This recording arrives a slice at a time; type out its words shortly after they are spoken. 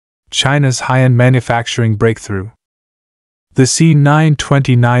China's high-end manufacturing breakthrough. The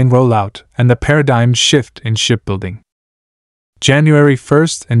C929 Rollout and the paradigm shift in shipbuilding. January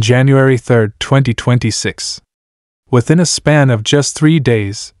 1st and January 3rd, 2026. Within a span of just 3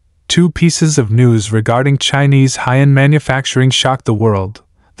 days, 2 pieces of news regarding Chinese high-end manufacturing shocked the world.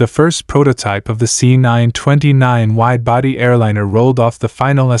 The first prototype of the C929 wide-body airliner rolled off the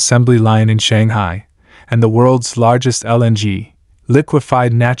final assembly line in Shanghai, and the world's largest LNG,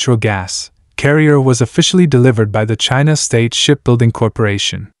 Liquefied Natural Gas, carrier was officially delivered by the China State Shipbuilding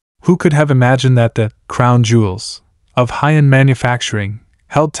Corporation. Who could have imagined that the crown jewels of high-end manufacturing,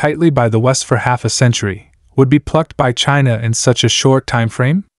 held tightly by the West for half a century, would be plucked by China in such a short time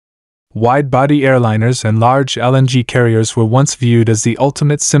frame? Wide-body airliners and large LNG carriers were once viewed as the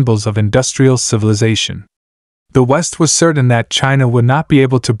ultimate symbols of industrial civilization. The West was certain that China would not be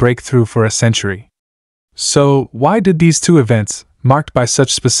able to break through for a century. So, why did these 2 events, marked by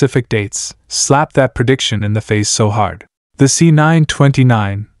such specific dates, slap that prediction in the face so hard? The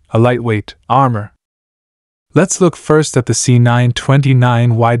C929, a lightweight armor. Let's look first at the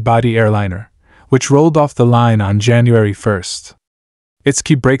C929 wide-body airliner, which rolled off the line on January 1st. Its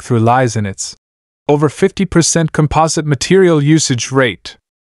key breakthrough lies in its over 50% composite material usage rate.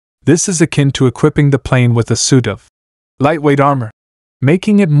 This is akin to equipping the plane with a suit of lightweight armor,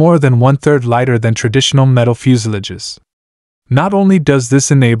 making it more than 1/3 lighter than traditional metal fuselages. Not only does this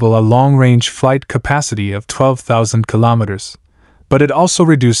enable a long-range flight capacity of 12,000 kilometers, but it also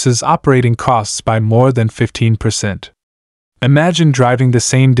reduces operating costs by more than 15%. Imagine driving the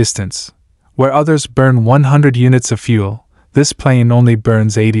same distance. Where others burn 100 units of fuel, this plane only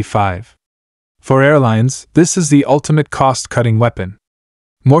burns 85. For airlines, this is the ultimate cost-cutting weapon.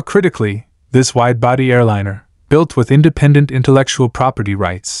 More critically, this wide-body airliner, built with independent intellectual property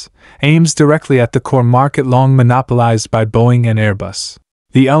rights, aims directly at the core market long monopolized by Boeing and Airbus,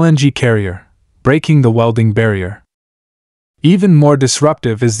 the LNG carrier, breaking the welding barrier. Even more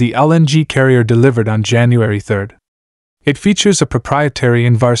disruptive is the LNG carrier delivered on January 3rd. It features a proprietary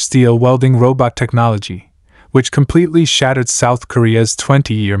Invar steel welding robot technology, which completely shattered South Korea's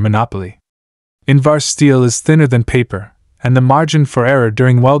 20-year monopoly. Invar steel is thinner than paper, and the margin for error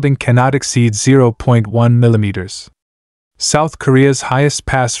during welding cannot exceed 0.1 millimeters. South Korea's highest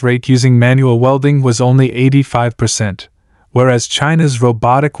pass rate using manual welding was only 85%, whereas China's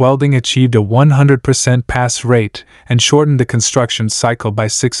robotic welding achieved a 100% pass rate and shortened the construction cycle by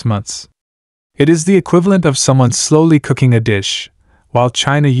 6 months. It is the equivalent of someone slowly cooking a dish, while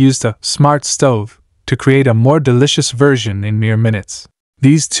China used a smart stove to create a more delicious version in mere minutes.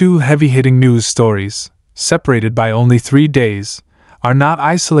 These 2 heavy-hitting news stories, separated by only 3 days, are not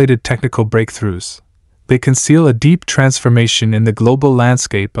isolated technical breakthroughs. They conceal a deep transformation in the global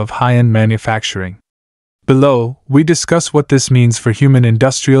landscape of high-end manufacturing. Below, we discuss what this means for human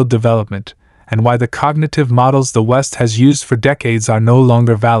industrial development and why the cognitive models the West has used for decades are no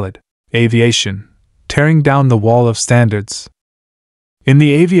longer valid. Aviation, tearing down the wall of standards. In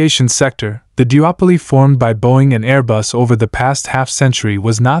the aviation sector, the duopoly formed by Boeing and Airbus over the past half-century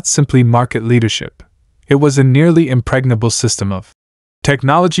was not simply market leadership. It was a nearly impregnable system of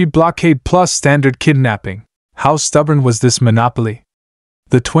technology blockade plus standard kidnapping. How stubborn was this monopoly?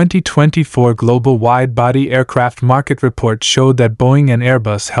 The 2024 Global Wide-Body Aircraft Market Report showed that Boeing and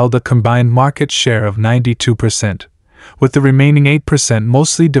Airbus held a combined market share of 92%, with the remaining 8%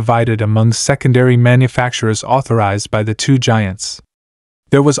 mostly divided among secondary manufacturers authorized by the 2 giants.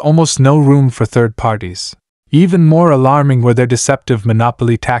 There was almost no room for third parties. Even more alarming were their deceptive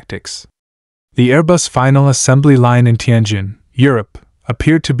monopoly tactics. The Airbus final assembly line in Tianjin, Europe,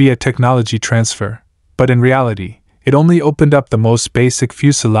 appeared to be a technology transfer, but in reality, it only opened up the most basic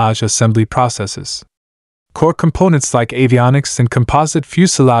fuselage assembly processes. Core components like avionics and composite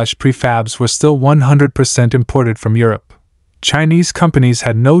fuselage prefabs were still 100% imported from Europe. Chinese companies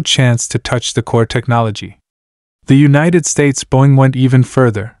had no chance to touch the core technology. The United States Boeing went even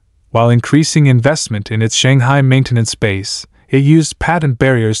further. While increasing investment in its Shanghai maintenance base, it used patent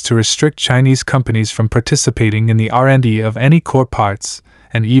barriers to restrict Chinese companies from participating in the R&D of any core parts,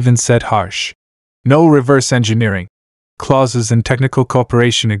 and even set harsh "no reverse engineering" clauses in technical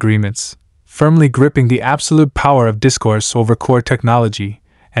cooperation agreements, firmly gripping the absolute power of discourse over core technology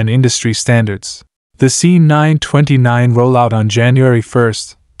and industry standards. The C929 rollout on January 1,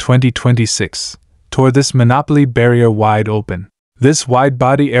 2026, tore this monopoly barrier wide open. This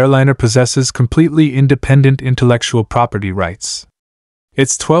wide-body airliner possesses completely independent intellectual property rights.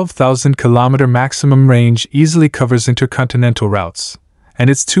 Its 12,000-kilometer maximum range easily covers intercontinental routes,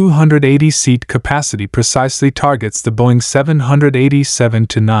 and its 280-seat capacity precisely targets the Boeing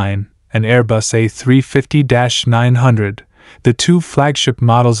 787-9 and Airbus A350-900, the two flagship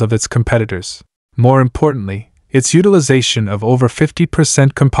models of its competitors. More importantly, its utilization of over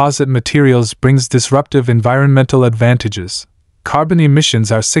 50% composite materials brings disruptive environmental advantages. Carbon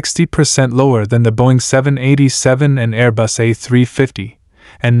emissions are 60% lower than the Boeing 787 and Airbus A350,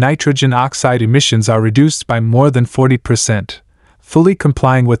 and nitrogen oxide emissions are reduced by more than 40%, fully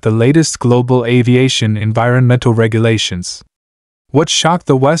complying with the latest global aviation environmental regulations. What shocked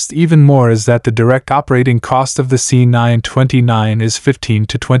the West even more is that the direct operating cost of the C929 is 15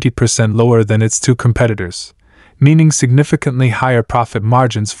 to 20% lower than its two competitors, meaning significantly higher profit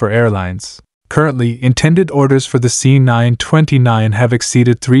margins for airlines. Currently, intended orders for the C929 have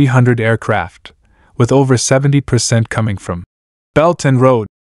exceeded 300 aircraft, with over 70% coming from Belt and Road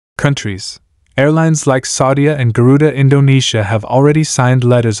countries. Airlines like Saudia and Garuda Indonesia have already signed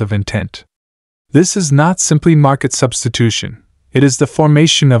letters of intent. This is not simply market substitution, it is the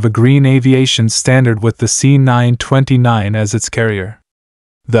formation of a green aviation standard with the C929 as its carrier.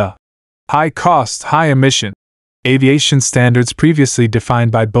 The high-cost, high-emission aviation standards previously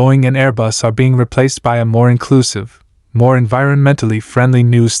defined by Boeing and Airbus are being replaced by a more inclusive, more environmentally friendly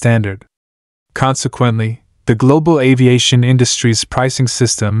new standard. Consequently, the global aviation industry's pricing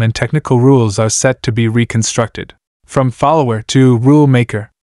system and technical rules are set to be reconstructed, from follower to rule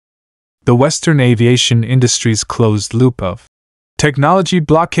maker. The Western aviation industry's closed loop of technology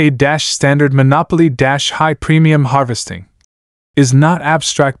blockade-standard monopoly-high premium harvesting is not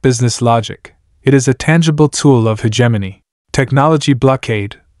abstract business logic. It is a tangible tool of hegemony. Technology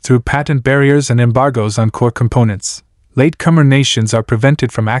blockade, through patent barriers and embargoes on core components, latecomer nations are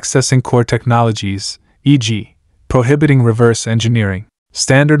prevented from accessing core technologies, e.g., prohibiting reverse engineering.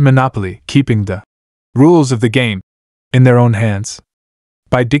 Standard monopoly, keeping the rules of the game in their own hands.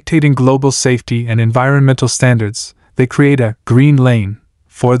 By dictating global safety and environmental standards, they create a green lane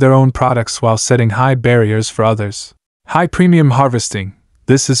for their own products while setting high barriers for others. High premium harvesting.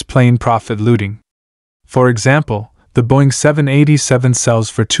 This is plain profit looting. For example, the Boeing 787 sells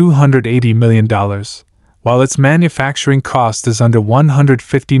for $280 million, while its manufacturing cost is under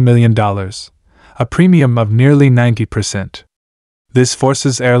 $150 million, a premium of nearly 90%. This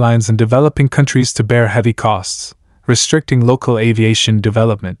forces airlines in developing countries to bear heavy costs, restricting local aviation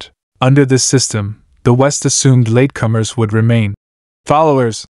development. Under this system, the West assumed latecomers would remain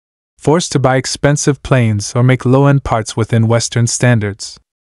followers, forced to buy expensive planes or make low-end parts within Western standards.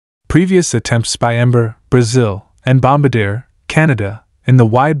 Previous attempts by Embraer, Brazil, and Bombardier, Canada, in the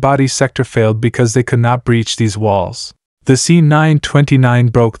wide-body sector failed because they could not breach these walls. The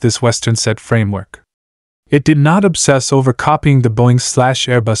C929 broke this Western set framework. It did not obsess over copying the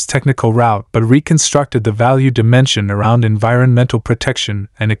Boeing/Airbus technical route but reconstructed the value dimension around environmental protection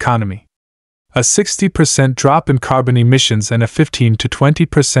and economy. A 60% drop in carbon emissions and a 15 to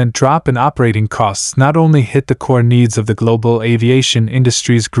 20% drop in operating costs not only hit the core needs of the global aviation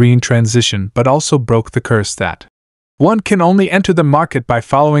industry's green transition but also broke the curse that one can only enter the market by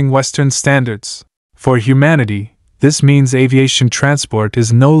following Western standards. For humanity, this means aviation transport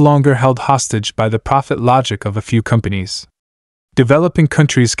is no longer held hostage by the profit logic of a few companies. Developing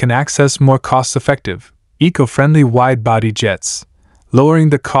countries can access more cost-effective, eco-friendly wide-body jets, lowering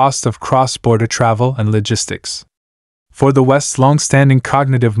the cost of cross-border travel and logistics. For the West's long-standing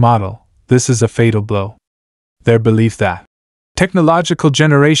cognitive model, this is a fatal blow. Their belief that technological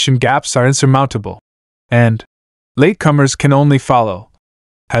generation gaps are insurmountable, and latecomers can only follow,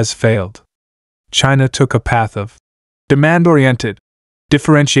 has failed. China took a path of demand-oriented,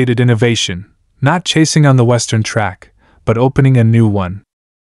 differentiated innovation, not chasing on the Western track, but opening a new one.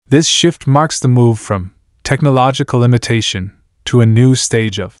 This shift marks the move from technological imitation to a new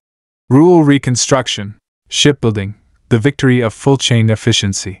stage of rule reconstruction, shipbuilding, the victory of full-chain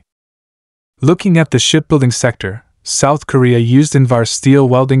efficiency. Looking at the shipbuilding sector, South Korea used Invar steel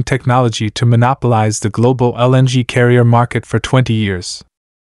welding technology to monopolize the global LNG carrier market for 20 years.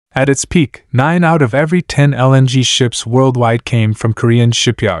 At its peak, 9 out of every 10 LNG ships worldwide came from Korean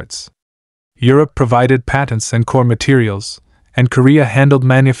shipyards. Europe provided patents and core materials, and Korea handled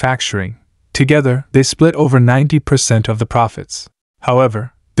manufacturing. Together, they split over 90% of the profits.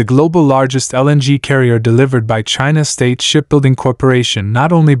 However, the global largest LNG carrier delivered by China State Shipbuilding Corporation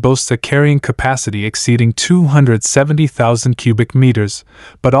not only boasts a carrying capacity exceeding 270,000 cubic meters,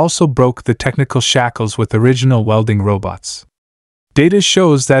 but also broke the technical shackles with original welding robots. Data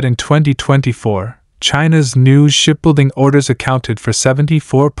shows that in 2024, China's new shipbuilding orders accounted for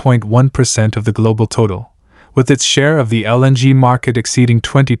 74.1% of the global total, with its share of the LNG market exceeding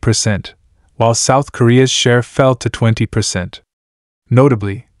 20%. While South Korea's share fell to 20%.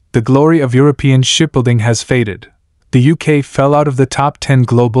 Notably, the glory of European shipbuilding has faded. The UK fell out of the top 10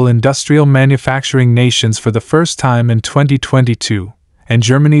 global industrial manufacturing nations for the first time in 2022, and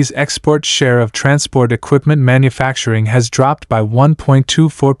Germany's export share of transport equipment manufacturing has dropped by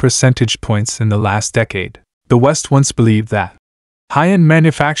 1.24 percentage points in the last decade. The West once believed that high-end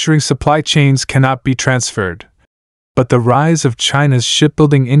manufacturing supply chains cannot be transferred, but the rise of China's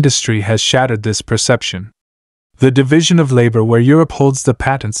shipbuilding industry has shattered this perception. The division of labor where Europe holds the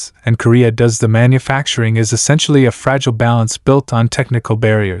patents and Korea does the manufacturing is essentially a fragile balance built on technical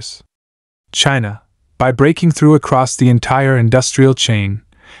barriers. China, by breaking through across the entire industrial chain,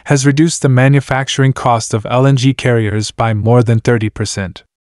 has reduced the manufacturing cost of LNG carriers by more than 30%.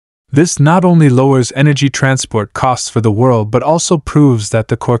 This not only lowers energy transport costs for the world but also proves that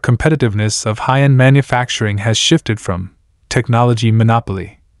the core competitiveness of high-end manufacturing has shifted from technology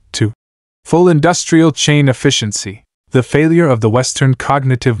monopoly to full industrial chain efficiency. The failure of the Western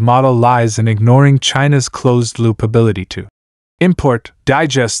cognitive model lies in ignoring China's closed-loop ability to import,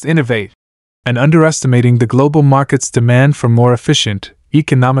 digest, innovate, and underestimating the global market's demand for more efficient,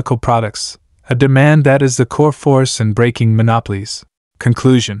 economical products, a demand that is the core force in breaking monopolies.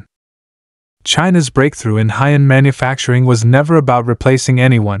 Conclusion: China's breakthrough in high-end manufacturing was never about replacing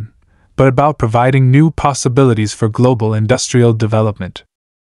anyone, but about providing new possibilities for global industrial development.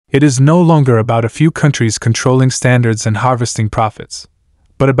 It is no longer about a few countries controlling standards and harvesting profits,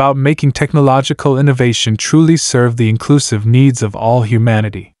 but about making technological innovation truly serve the inclusive needs of all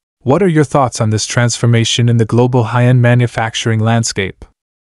humanity. What are your thoughts on this transformation in the global high-end manufacturing landscape?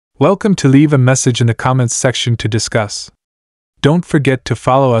 Welcome to leave a message in the comments section to discuss. Don't forget to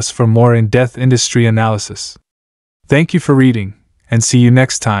follow us for more in-depth industry analysis. Thank you for reading, and see you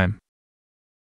next time.